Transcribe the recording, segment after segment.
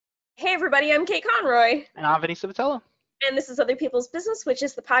Hey everybody, I'm Kate Conroy. And I'm Vinny Civitello. And this is Other People's Business, which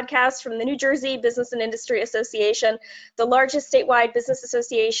is the podcast from the New Jersey Business and Industry Association, the largest statewide business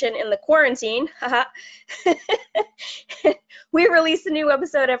association in the quarantine. We release a new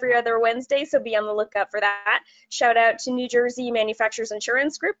episode every other Wednesday, so be on the lookout for that. Shout out to New Jersey Manufacturers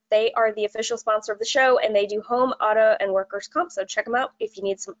Insurance Group. They are the official sponsor of the show, and they do home, auto, and workers' comp, so check them out if you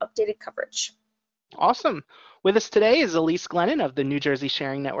need some updated coverage. Awesome. With us today is Elise Glennon of the New Jersey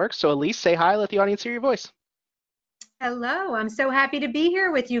Sharing Network. So Elise, say hi, let the audience hear your voice. Hello, I'm so happy to be here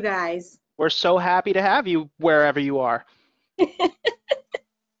with you guys. We're so happy to have you wherever you are.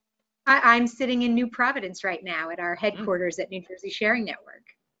 I'm sitting in New Providence right now at our headquarters at New Jersey Sharing Network.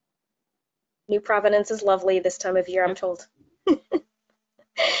 New Providence is lovely this time of year, I'm told.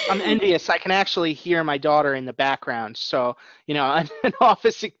 I'm envious. I can actually hear my daughter in the background. So, you know, an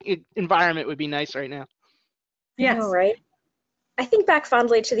office environment would be nice right now. Yes. All right. I think back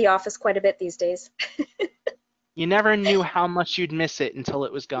fondly to the office quite a bit these days. You never knew how much you'd miss it until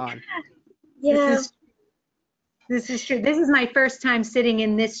it was gone. Yeah. This is true. This is my first time sitting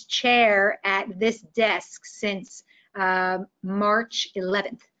in this chair at this desk since March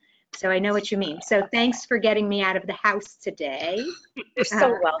 11th. So I know what you mean. So thanks for getting me out of the house today. You're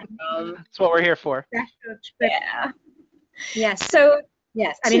so welcome. That's what we're here for. Yeah. Yes. So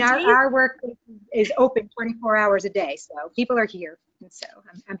yes, I mean our work is open 24 hours a day, so people are here, and so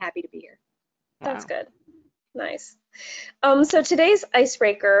I'm happy to be here. That's good. Nice. So today's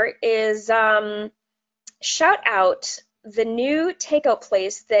icebreaker is shout out the new takeout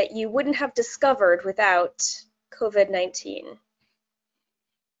place that you wouldn't have discovered without COVID-19.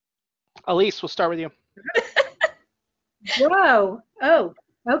 Elise, we'll start with you. Whoa. Oh,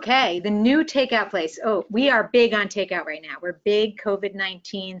 okay. The new takeout place. Oh, we are big on takeout right now. We're big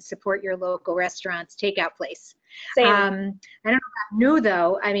COVID-19, support your local restaurants, takeout place. Same. I don't know about new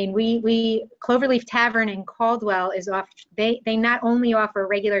though. I mean, we Cloverleaf Tavern in Caldwell is off. They not only offer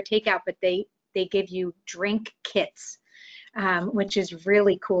regular takeout, but they give you drink kits, which is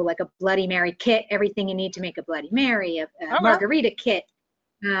really cool, like a Bloody Mary kit, everything you need to make a Bloody Mary, a margarita kit.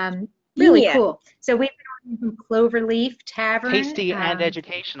 Really cool. So we've been on Cloverleaf Tavern. Tasty and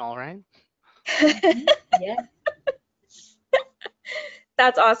educational, right? Yeah.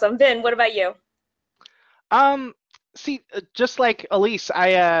 That's awesome. Vin, what about you? See, just like Elise,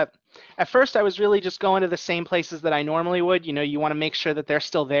 at first I was really just going to the same places that I normally would. You know, you want to make sure that they're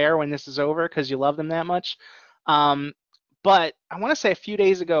still there when this is over because you love them that much. But I want to say a few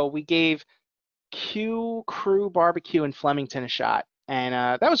days ago we gave Q Crew Barbecue in Flemington a shot, and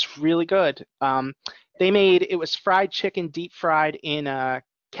that was really good. It was fried chicken deep fried in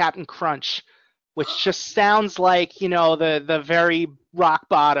Captain Crunch, which just sounds like, you know, the very rock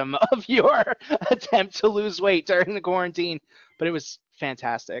bottom of your attempt to lose weight during the quarantine, but it was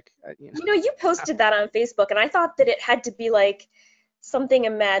fantastic. You know, you posted that on Facebook, and I thought that it had to be like something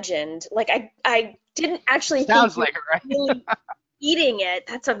imagined. Like I didn't actually sounds think like it, right? Really eating it.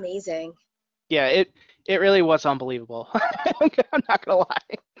 That's amazing. Yeah, it really was unbelievable. I'm not gonna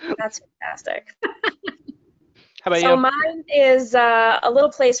lie. That's fantastic. How about you? So mine is a little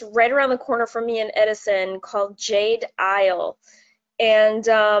place right around the corner from me in Edison called Jade Isle. And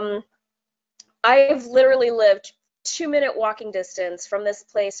I've literally lived 2-minute walking distance from this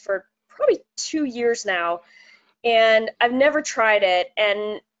place for probably 2 years now. And I've never tried it.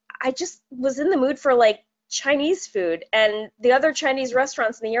 And I just was in the mood for like Chinese food. And the other Chinese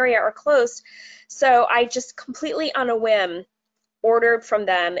restaurants in the area are closed. So I just completely on a whim ordered from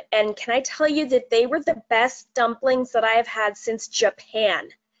them, and can I tell you that they were the best dumplings that I have had since Japan.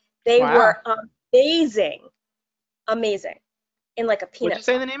 They were amazing, in like a peanut. What'd you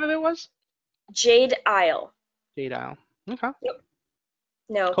say the name of it was? Jade Isle. Jade Isle. Okay. Yep.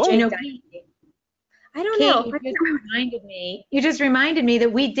 No, cool. Jade I don't know. You just reminded me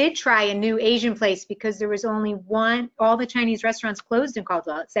that we did try a new Asian place because there was only one. All the Chinese restaurants closed in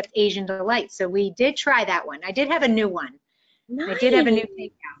Caldwell except Asian Delight. So we did try that one. I did have a new one. Nice. I did have a new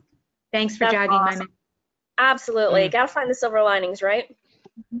takeout. Thanks for jogging my memory. Absolutely. Gotta find the silver linings, right?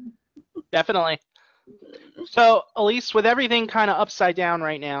 Definitely. So, Elise, with everything kind of upside down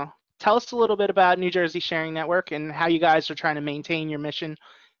right now, tell us a little bit about New Jersey Sharing Network and how you guys are trying to maintain your mission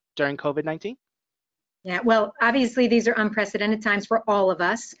during COVID-19. Yeah, well, obviously these are unprecedented times for all of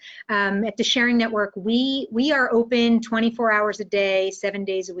us. At the Sharing Network, we are open 24 hours a day, 7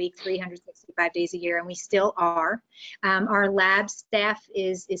 days a week, 365 days a year, and we still are. Our lab staff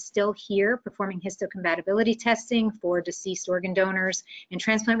is still here performing histocompatibility testing for deceased organ donors and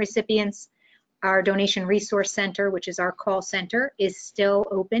transplant recipients. Our donation resource center, which is our call center, is still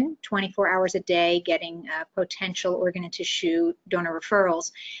open 24 hours a day, getting potential organ and tissue donor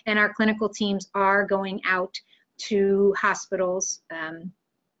referrals. And our clinical teams are going out to hospitals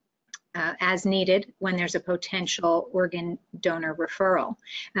as needed when there's a potential organ donor referral.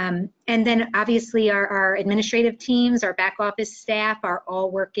 And then obviously our administrative teams, our back office staff are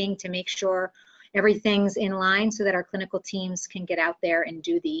all working to make sure everything's in line so that our clinical teams can get out there and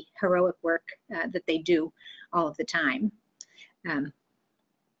do the heroic work that they do all of the time.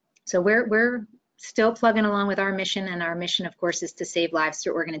 So we're still plugging along with our mission, and our mission, of course, is to save lives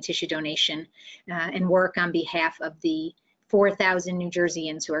through organ and tissue donation and work on behalf of the 4,000 New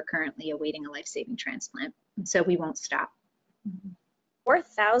Jerseyans who are currently awaiting a life-saving transplant. And so we won't stop.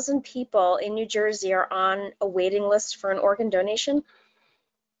 4,000 people in New Jersey are on a waiting list for an organ donation?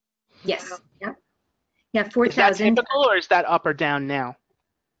 Yes. Wow. Yep. Yeah, Is that 4,000. typical, or is that up or down now?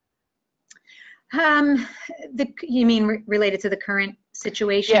 You mean related to the current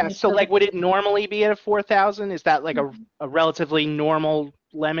situation? Yeah, so like would it normally be at a 4,000? Is that like a relatively normal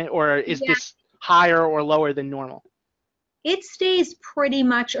limit, or is this higher or lower than normal? It stays pretty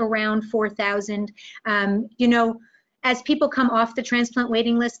much around 4,000. You know, as people come off the transplant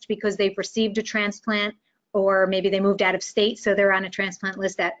waiting list because they've received a transplant, or maybe they moved out of state, so they're on a transplant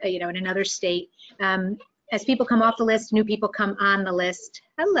list at, you know, in another state. As people come off the list, new people come on the list.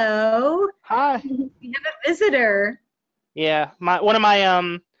 Hello. Hi. We have a visitor. Yeah, one of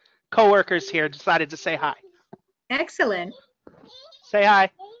my coworkers here decided to say hi. Excellent. Say hi.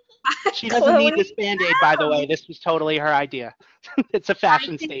 She doesn't Chloe. need this Band-Aid, by the way. This was totally her idea. It's a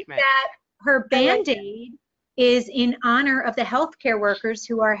fashion statement. That her Band-Aid is in honor of the healthcare workers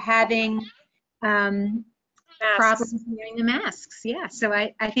who are having problems wearing the masks. Yeah, so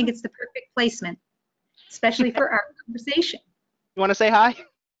I think it's the perfect placement, especially for our conversation. You want to say hi?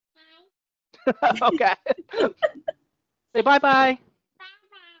 Okay. Say bye-bye.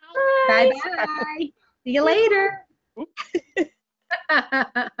 Bye-bye. See you later.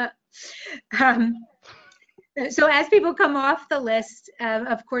 So as people come off the list,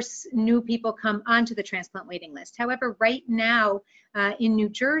 of course, new people come onto the transplant waiting list. However, right now in New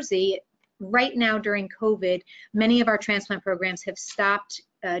Jersey, right now during COVID, many of our transplant programs have stopped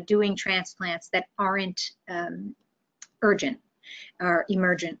doing transplants that aren't urgent or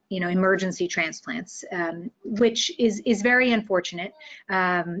emergent, you know, emergency transplants, which is very unfortunate,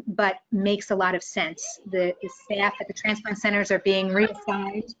 but makes a lot of sense. The staff at the transplant centers are being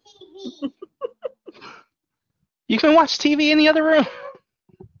reassigned. You can watch TV in the other room.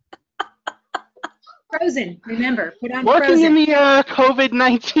 Frozen, remember, put on Working Frozen. in the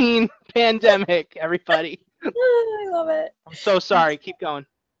COVID-19 pandemic, everybody. I love it. I'm so sorry. Keep going.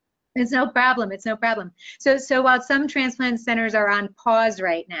 It's no problem. It's no problem. So while some transplant centers are on pause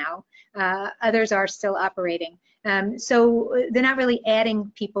right now, others are still operating. So they're not really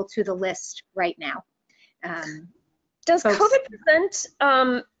adding people to the list right now. Does folks- COVID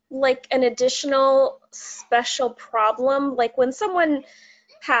present like an additional special problem? Like when someone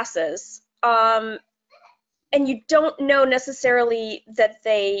passes and you don't know necessarily that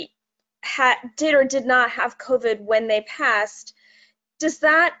they did or did not have COVID when they passed, does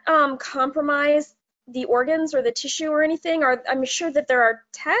that compromise the organs or the tissue or anything? Or I'm sure that there are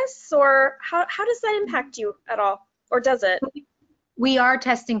tests, or how does that impact you at all? Or does it? We are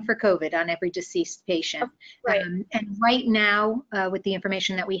testing for COVID on every deceased patient. Right. And right now, with the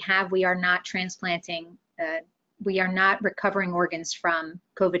information that we have, we are not transplanting, we are not recovering organs from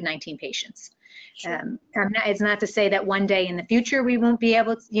COVID-19 patients. Sure. It's not to say that one day in the future we won't be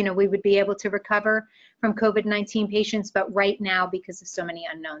able to, you know, we would be able to recover from COVID-19 patients, but right now, because of so many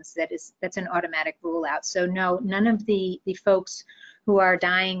unknowns, that's an automatic rule out. So no, none of the folks who are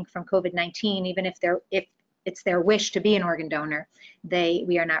dying from COVID-19, even if it's their wish to be an organ donor,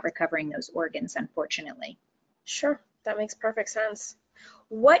 we are not recovering those organs, unfortunately. Sure, that makes perfect sense.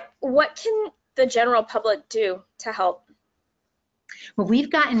 What can the general public do to help? Well, we've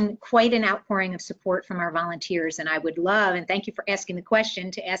gotten quite an outpouring of support from our volunteers, and I would love, and thank you for asking the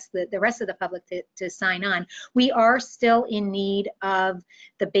question, to ask the rest of the public to sign on. We are still in need of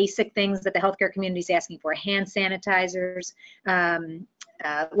the basic things that the healthcare community is asking for: hand sanitizers,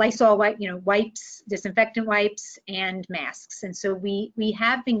 Lysol wipes, disinfectant wipes, and masks. And so we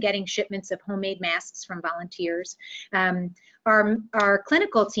have been getting shipments of homemade masks from volunteers. Our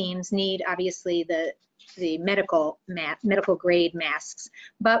clinical teams need, obviously, the medical grade masks,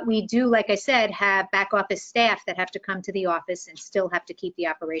 but we do, like I said, have back office staff that have to come to the office and still have to keep the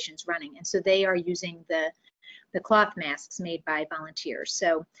operations running. And so they are using the the cloth masks made by volunteers.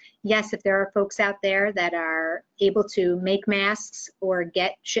 So yes, if there are folks out there that are able to make masks or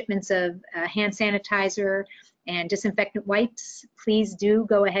get shipments of hand sanitizer and disinfectant wipes, please do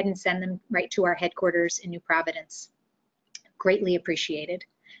go ahead and send them right to our headquarters in New Providence. Greatly appreciated.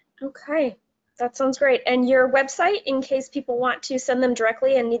 Okay, that sounds great. And your website, in case people want to send them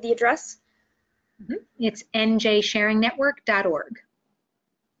directly and need the address? It's njsharingnetwork.org.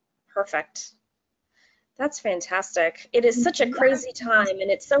 Perfect. That's fantastic. It is such a crazy time,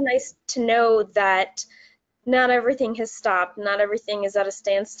 and it's so nice to know that not everything has stopped, not everything is at a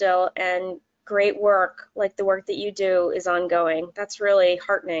standstill, and great work, like the work that you do, is ongoing. That's really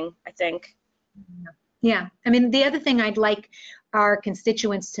heartening, I think. Yeah, I mean, the other thing I'd like our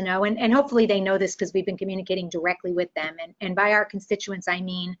constituents to know, and hopefully they know this because we've been communicating directly with them, and by our constituents I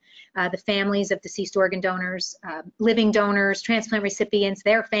mean the families of deceased organ donors, living donors, transplant recipients,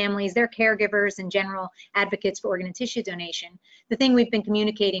 their families, their caregivers, and general advocates for organ and tissue donation. The thing we've been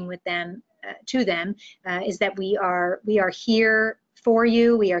communicating with them, to them, is that we are here for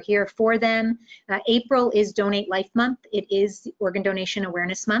you. We are here for them. April is Donate Life Month. It is Organ Donation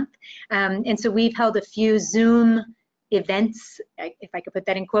Awareness Month. And so we've held a few Zoom events, if I could put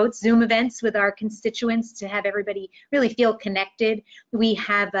that in quotes, Zoom events with our constituents to have everybody really feel connected. We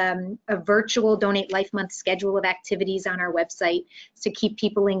have a virtual Donate Life Month schedule of activities on our website to keep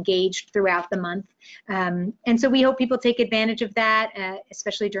people engaged throughout the month. And so we hope people take advantage of that,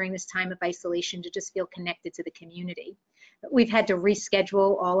 especially during this time of isolation, to just feel connected to the community. We've had to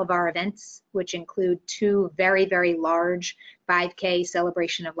reschedule all of our events, which include 2 very, very large 5K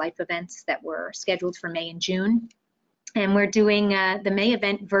celebration of life events that were scheduled for May and June. And we're doing the May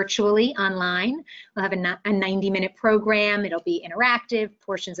event virtually online. We'll have a 90-minute program. It'll be interactive.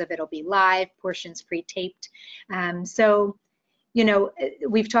 Portions of it will be live, portions pre-taped. So, you know,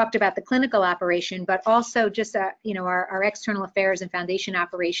 we've talked about the clinical operation, but also just, you know, our external affairs and foundation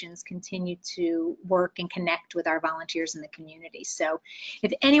operations continue to work and connect with our volunteers in the community. So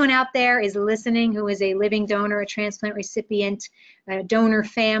if anyone out there is listening who is a living donor, a transplant recipient, a donor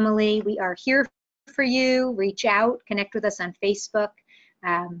family, we are here for you. Reach out, connect with us on Facebook,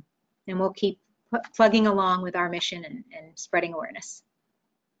 and we'll keep plugging along with our mission and spreading awareness.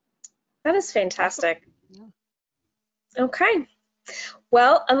 That is fantastic. Okay.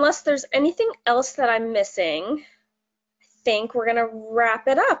 Well, unless there's anything else that I'm missing, I think we're going to wrap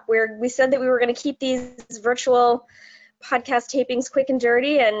it up. We said that we were going to keep these virtual podcast tapings quick and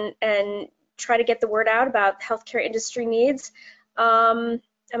dirty and try to get the word out about healthcare industry needs. Am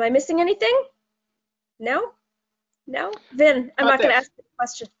I missing anything? No? No? Vin, I'm not going to ask the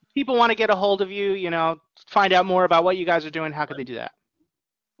question. People want to get a hold of you, you know, find out more about what you guys are doing. How could they do that?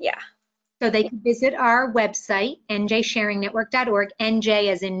 Yeah. So they can visit our website, njsharingnetwork.org, NJ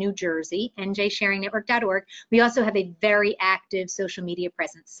as in New Jersey, njsharingnetwork.org. We also have a very active social media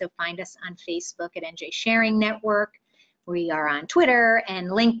presence. So find us on Facebook at NJ Sharing Network. We are on Twitter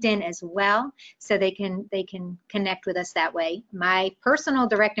and LinkedIn as well, so they can connect with us that way. My personal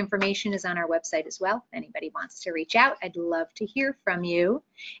direct information is on our website as well. If anybody wants to reach out, I'd love to hear from you.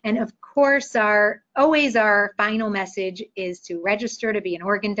 And of course, always our final message is to register to be an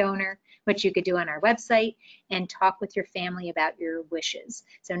organ donor, which you could do on our website, and talk with your family about your wishes.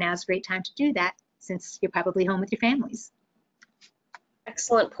 So now's a great time to do that, since you're probably home with your families.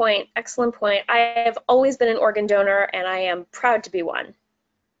 Excellent point. Excellent point. I have always been an organ donor, and I am proud to be one.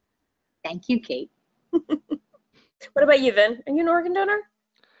 Thank you, Kate. What about you, Vin? Are you an organ donor?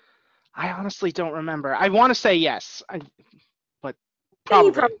 I honestly don't remember. I want to say yes, but probably.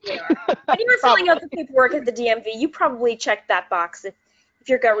 You probably are. When you were filling out the paperwork at the DMV, you probably checked that box if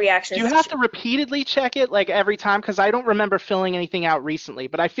your gut reaction is. Do you have to repeatedly check it, like, every time? Because I don't remember filling anything out recently,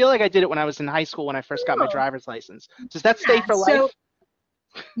 but I feel like I did it when I was in high school when I first got my driver's license. Does that stay for life?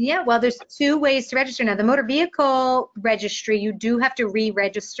 Yeah, well, there's 2 ways to register. Now, the motor vehicle registry, you do have to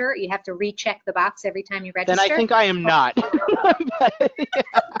re-register. You have to recheck the box every time you register. Then I think I am not.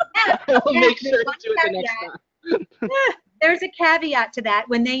 I'll make sure to do it the next time. There's a caveat to that.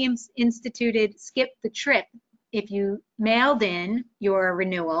 When they instituted Skip the Trip, if you mailed in your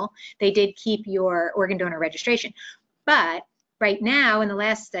renewal, they did keep your organ donor registration. But right now, in the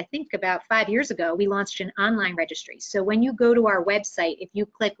last, I think about 5 years ago, we launched an online registry. So when you go to our website, if you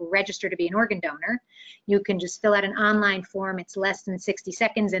click register to be an organ donor, you can just fill out an online form. It's less than 60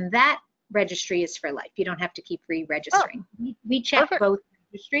 seconds, and that registry is for life. You don't have to keep re-registering. Oh, we check both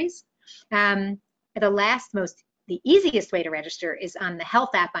registries. The easiest way to register is on the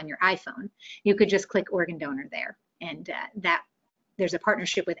health app on your iPhone. You could just click organ donor there, and there's a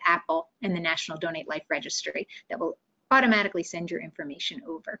partnership with Apple and the National Donate Life Registry that will automatically send your information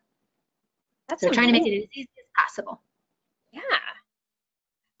over. That's So trying to make it amazing. as easy as possible. Yeah,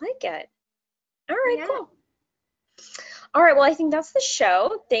 like it. All right, Yeah. cool. All right, well, I think that's the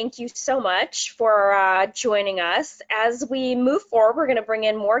show. Thank you so much for joining us. As we move forward, we're going to bring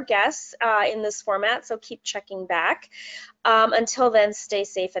in more guests in this format, so keep checking back. Until then, stay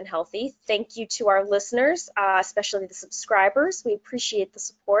safe and healthy. Thank you to our listeners, especially the subscribers. We appreciate the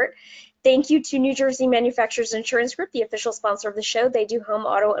support. Thank you to New Jersey Manufacturers Insurance Group, the official sponsor of the show. They do home,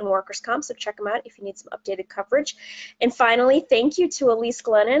 auto, and workers' comp, so check them out if you need some updated coverage. And finally, thank you to Elise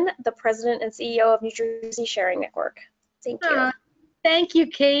Glennon, the president and CEO of New Jersey Sharing Network. Thank you. Thank you,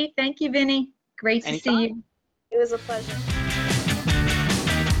 Kate. Thank you, Vinny. Great to Anytime. see you. It was a pleasure.